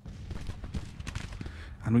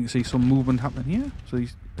 And we can see some movement happening here. So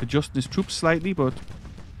he's adjusting his troops slightly, but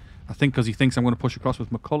I think because he thinks I'm going to push across with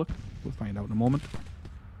McCulloch. We'll find out in a moment.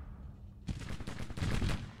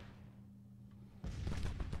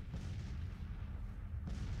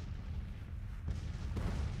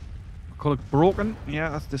 McCulloch broken. Yeah,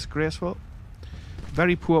 that's disgraceful.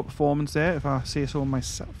 Very poor performance there, if I say so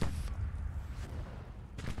myself.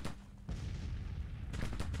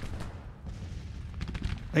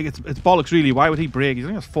 Like, it's bollocks, really. Why would he break? He's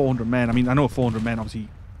only got 400 men. I mean, I know 400 men, obviously.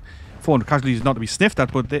 400 casualties is not to be sniffed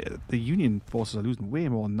at, but the Union forces are losing way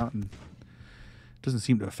more than that, and it doesn't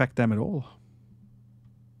seem to affect them at all.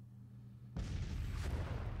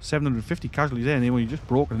 750 casualties there, and they were just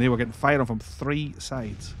broken, and they were getting fired on from 3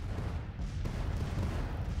 sides.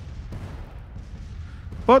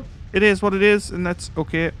 But it is what it is, and that's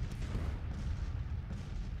okay.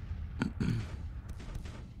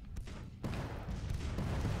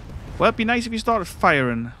 Well, it'd be nice if you started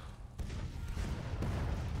firing.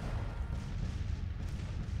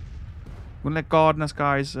 We'll let Gardner's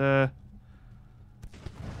guys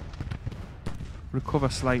recover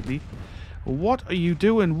slightly. What are you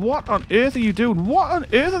doing? What on earth are you doing? What on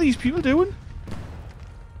earth are these people doing?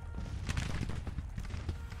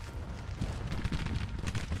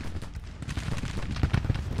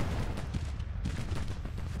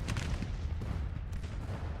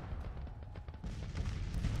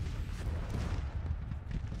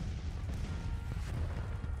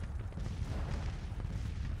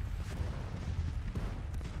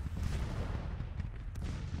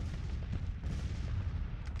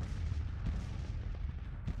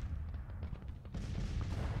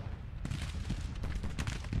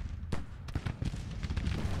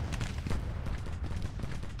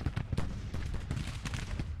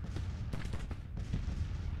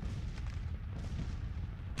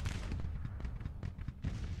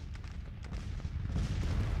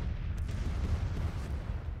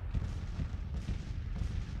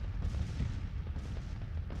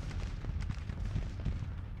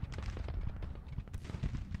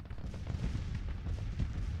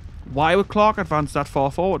 Why would Clark advance that far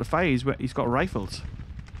forward to fire? He's got rifles.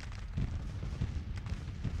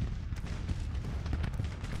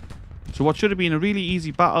 So what should have been a really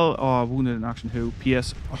easy battle... Oh, wounded in action who?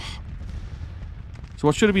 PS. Oh. So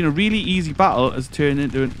what should have been a really easy battle has turned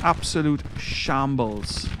into an absolute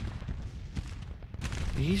shambles.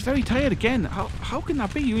 He's very tired again. How can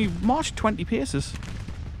that be? You marched 20 paces.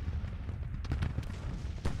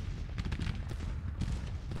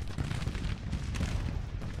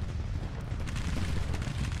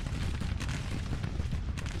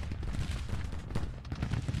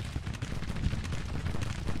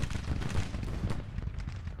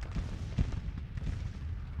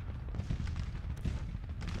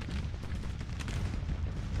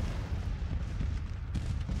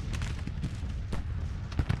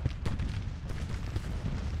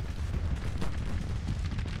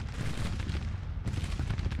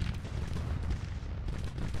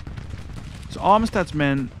 So Armisted's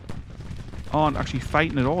men aren't actually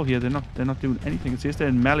fighting at all here. They're not doing anything. It's just they're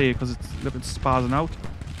in melee because it's a little bit spazzing out.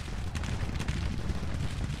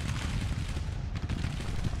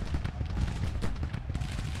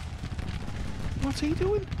 What's he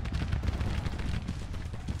doing?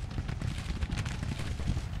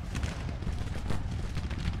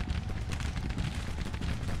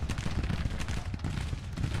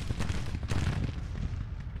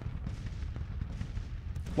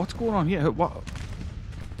 What's going on here? What?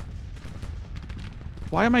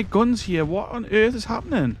 Why are my guns here? What on earth is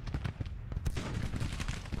happening?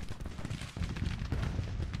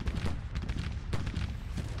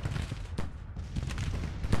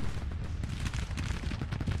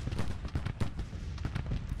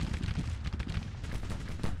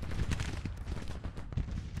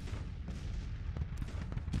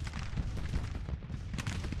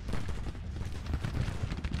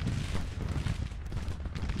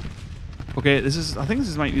 Okay, I think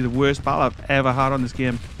this might be the worst battle I've ever had on this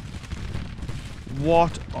game.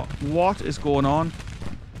 What is going on?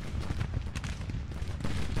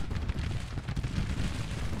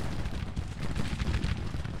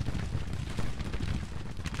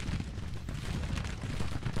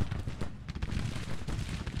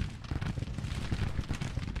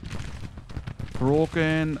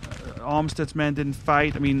 Broken. Armsted's men didn't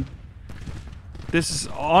fight. I mean, this is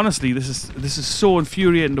honestly, this is so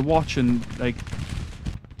infuriating to watch. And like,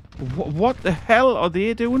 what the hell are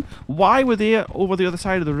they doing? Why were they over the other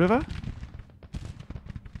side of the river?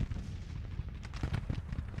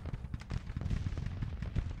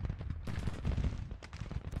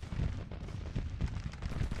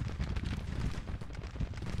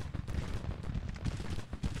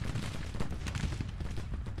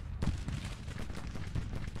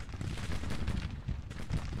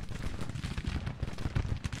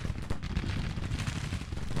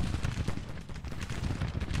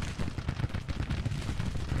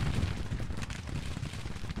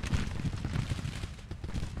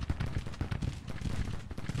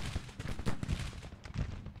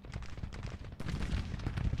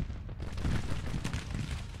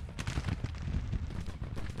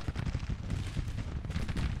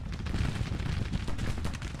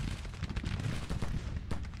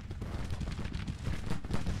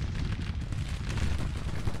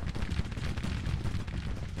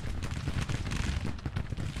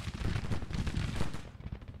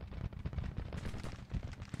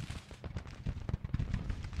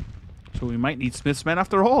 So we might need Smith's men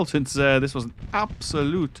after all, since this was an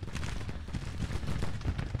absolute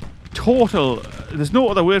total, there's no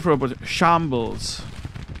other word for it but shambles.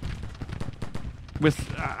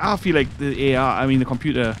 With, I feel like the AI, I mean the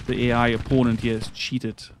computer, the AI opponent here is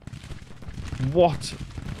cheated. What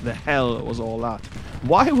the hell was all that?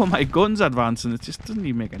 Why were my guns advancing? It just doesn't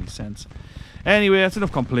even make any sense. Anyway, that's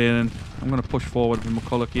enough complaining. I'm going to push forward with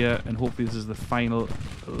McCulloch here, and hopefully this is the final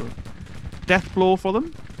death blow for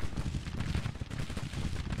them.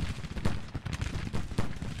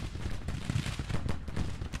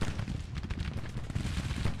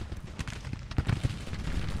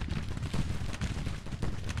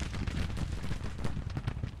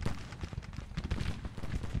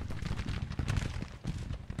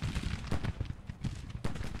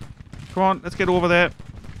 Come on, let's get over there.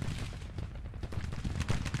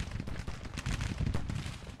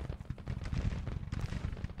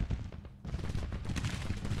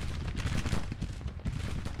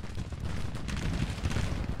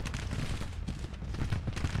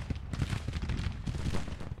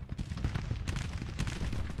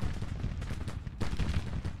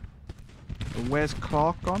 Where's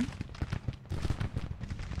Clark gone?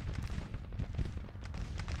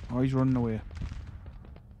 Oh, he's running away.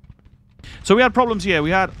 So we had problems here. We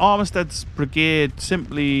had Armisted's brigade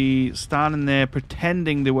simply standing there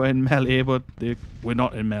pretending they were in melee, but they were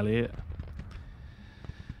not in melee.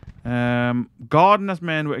 Gardner's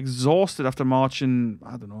men were exhausted after marching,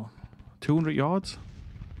 I don't know, 200 yards?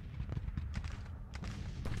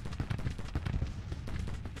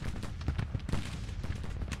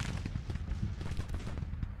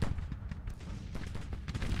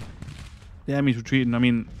 The enemy's retreating. I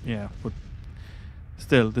mean, yeah, but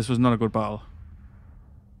still, this was not a good battle.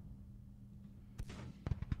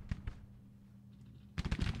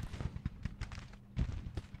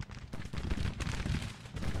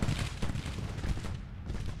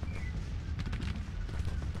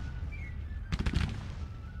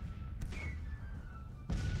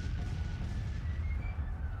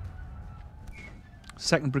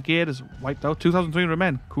 Second brigade is wiped out. 2,300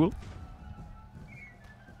 men. Cool.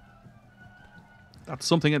 That's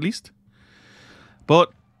something at least.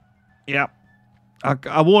 But, yeah.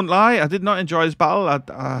 I won't lie, I did not enjoy this battle. At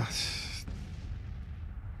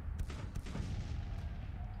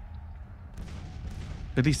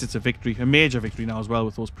least it's a victory. A major victory now as well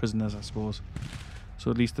with those prisoners, I suppose.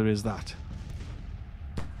 So at least there is that.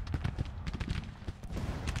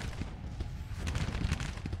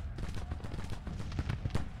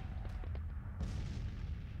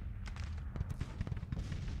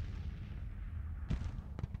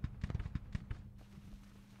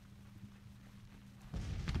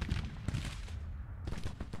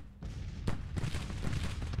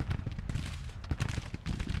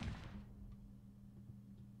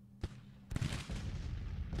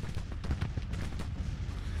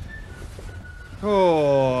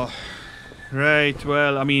 Oh, right.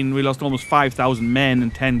 Well, I mean, we lost almost 5,000 men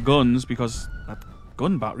and 10 guns because that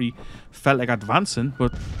gun battery felt like advancing.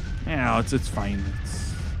 But yeah, it's fine.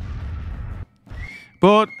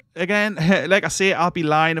 But again, like I say, I'll be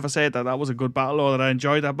lying if I said that was a good battle or that I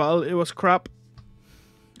enjoyed that battle. It was crap.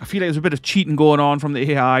 I feel like there's a bit of cheating going on from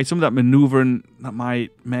the AI. Some of that maneuvering that my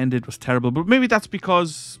men did was terrible. But maybe that's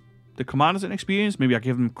because the commanders didn't experience. Maybe I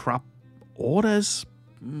gave them crap orders.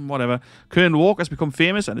 Whatever. Colonel Walker's become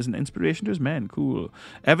famous and is an inspiration to his men. Cool.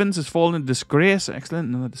 Evans has fallen into disgrace. Excellent.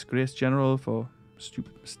 Another disgraced general for a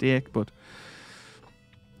stupid mistake, but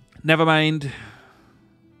never mind.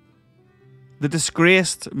 The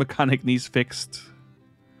disgraced mechanic needs fixed.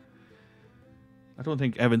 I don't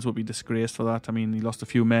think Evans would be disgraced for that. I mean, he lost a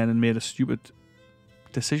few men and made a stupid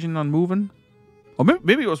decision on moving. Or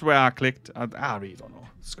maybe it was where I clicked. I really don't know.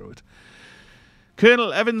 Screw it.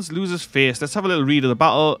 Colonel Evans loses face. Let's have a little read of the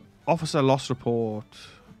battle. Officer loss report.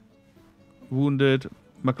 Wounded.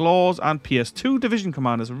 McLaws and Pierce. 2 division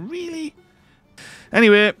commanders. Really?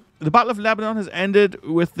 Anyway, the Battle of Lebanon has ended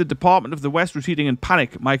with the Department of the West retreating in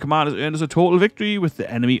panic. My commanders earned us a total victory with the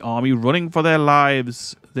enemy army running for their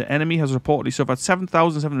lives. The enemy has reportedly suffered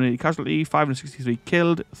 7,780 casualty, 563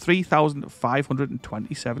 killed,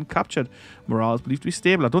 3,527 captured. Morale is believed to be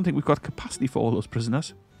stable. I don't think we've got capacity for all those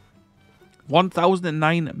prisoners.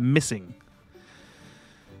 1,009 missing.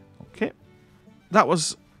 Okay. That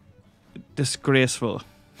was disgraceful.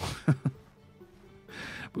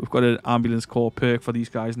 We've got an ambulance corps perk for these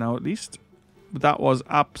guys now at least. But that was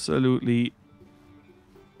absolutely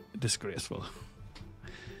disgraceful.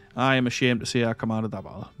 I am ashamed to say I commanded that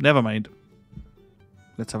battle. Never mind.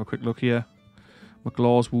 Let's have a quick look here.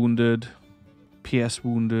 McLaw's wounded. PS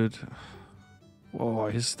wounded. Oh,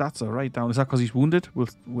 his stats are right down. Is that because he's wounded?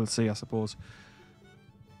 We'll see, I suppose.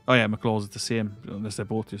 Oh yeah, McLaw's is the same, unless they're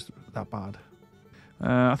both just that bad.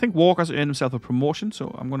 I think Walker's earned himself a promotion,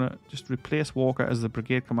 so I'm going to just replace Walker as the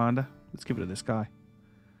brigade commander. Let's give it to this guy.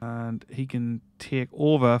 And he can take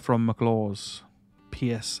over from McLaw's.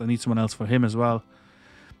 PS, I need someone else for him as well.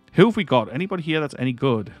 Who have we got? Anybody here that's any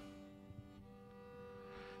good?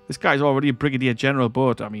 This guy's already a brigadier general,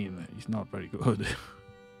 but, I mean, he's not very good.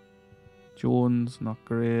 Jones, not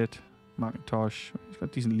great. McIntosh, he's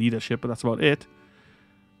got decent leadership, but that's about it.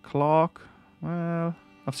 Clark, well,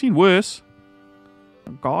 I've seen worse.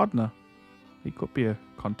 Gardner, he could be a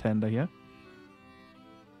contender here.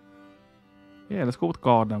 Yeah, let's go with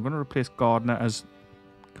Gardner. I'm going to replace Gardner as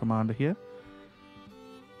commander here.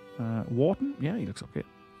 Wharton, yeah, he looks okay.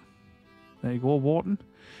 There you go, Wharton.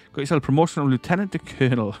 Got yourself a promotion from lieutenant to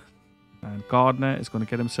colonel. And Gardner is going to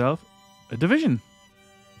get himself a division.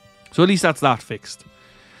 So at least that's that fixed.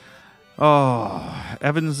 Oh,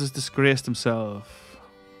 Evans has disgraced himself.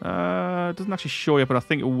 It doesn't actually show you, but I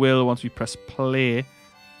think it will once we press play.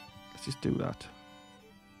 Let's just do that.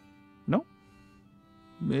 No?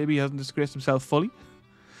 Maybe he hasn't disgraced himself fully.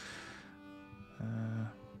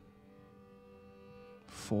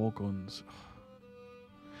 4 guns.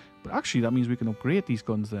 But actually, that means we can upgrade these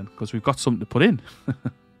guns then, because we've got something to put in.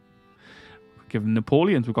 Give them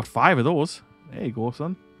Napoleons. We've got 5 of those. There you go,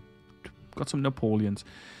 son. Got some Napoleons.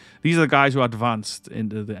 These are the guys who advanced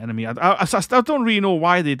into the enemy. I still don't really know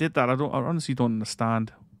why they did that. I honestly don't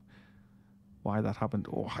understand why that happened.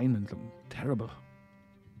 Oh, Heinman's looking terrible.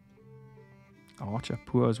 Archer,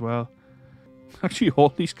 poor as well. Actually, all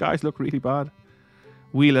these guys look really bad.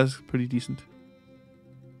 Wheeler's pretty decent.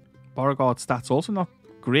 Beauregard's stats also not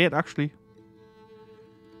great, actually.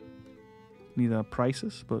 Neither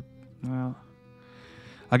Price's, but, well,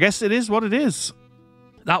 I guess it is what it is.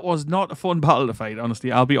 That was not a fun battle to fight,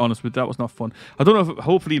 honestly. I'll be honest with you, that was not fun. I don't know if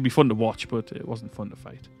hopefully it'll be fun to watch, but it wasn't fun to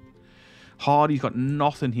fight. Hardy's got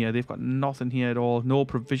nothing here. They've got nothing here at all. No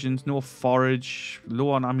provisions, no forage,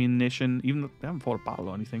 low on ammunition. Even though they haven't fought a battle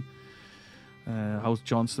or anything. How's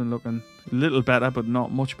Johnston looking? A little better, but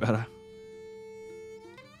not much better.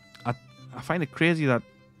 I find it crazy that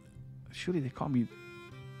surely they can't be...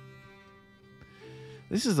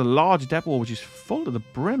 This is a large depot which is full to the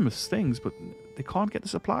brim of things, but they can't get the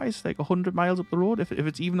supplies like 100 miles up the road, if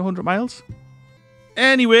it's even 100 miles.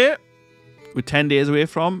 Anyway, we're 10 days away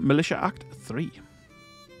from Militia Act 3.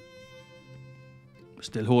 We're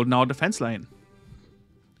still holding our defense line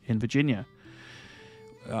in Virginia.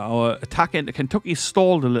 Our attack into Kentucky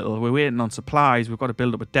stalled a little. We're waiting on supplies. We've got to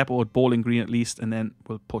build up a depot at Bowling Green at least, and then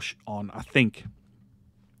we'll push on, I think.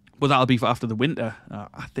 But that'll be for after the winter.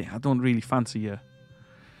 I don't really fancy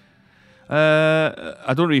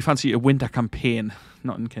a winter campaign,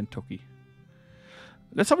 not in Kentucky.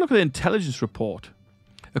 Let's have a look at the intelligence report.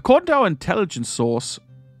 According to our intelligence sources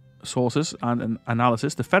and an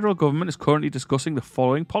analysis, the federal government is currently discussing the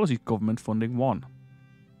following policies: government funding 1.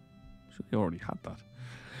 So they already had that.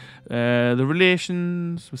 The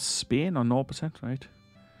relations with Spain are 0%, right?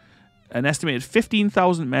 An estimated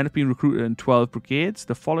 15,000 men have been recruited in 12 brigades.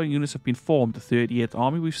 The following units have been formed: the 38th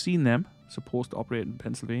Army, we've seen them, supposed to operate in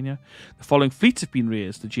Pennsylvania. The following fleets have been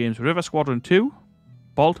raised: the James River Squadron 2,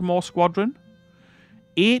 Baltimore Squadron.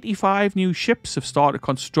 85 new ships have started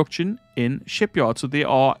construction in shipyards, so they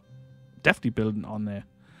are definitely building on there.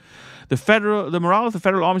 The morale of the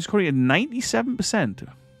Federal Army is currently at 97%.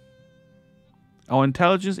 Our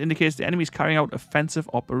intelligence indicates the enemy is carrying out offensive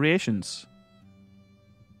operations.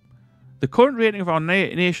 The current rating of our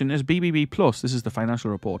nation is BBB+. This is the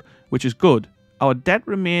financial report, which is good. Our debt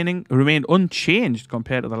remained unchanged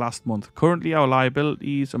compared to the last month. Currently, our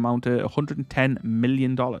liabilities amount to $110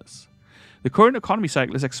 million. The current economy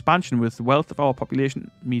cycle is expansion, with the wealth of our population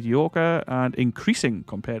mediocre and increasing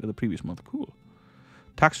compared to the previous month. Cool.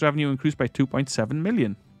 Tax revenue increased by $2.7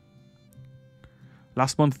 million.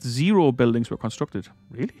 Last month, 0 buildings were constructed.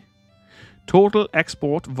 Really? Total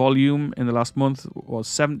export volume in the last month was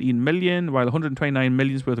 17 million, while 129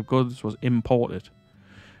 million worth of goods was imported.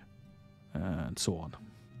 And so on.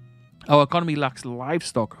 Our economy lacks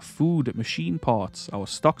livestock, food, machine parts. Our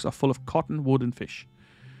stocks are full of cotton, wood, and fish.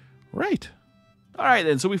 Right. Alright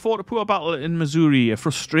then, so we fought a poor battle in Missouri, a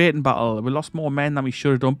frustrating battle. We lost more men than we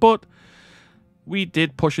should have done, but we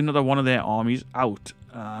did push another one of their armies out,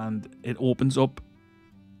 and it opens up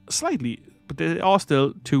slightly, but there are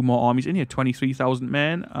still 2 more armies in here, 23,000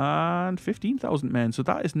 men and 15,000 men, so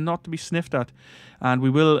that is not to be sniffed at, and we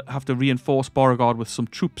will have to reinforce Beauregard with some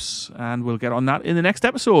troops, and we'll get on that in the next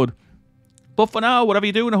episode. But for now, whatever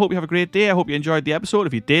you're doing, I hope you have a great day. I hope you enjoyed the episode.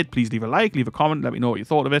 If you did, please leave a like, leave a comment, let me know what you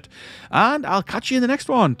thought of it, and I'll catch you in the next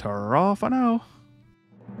one. Ta-ra for now.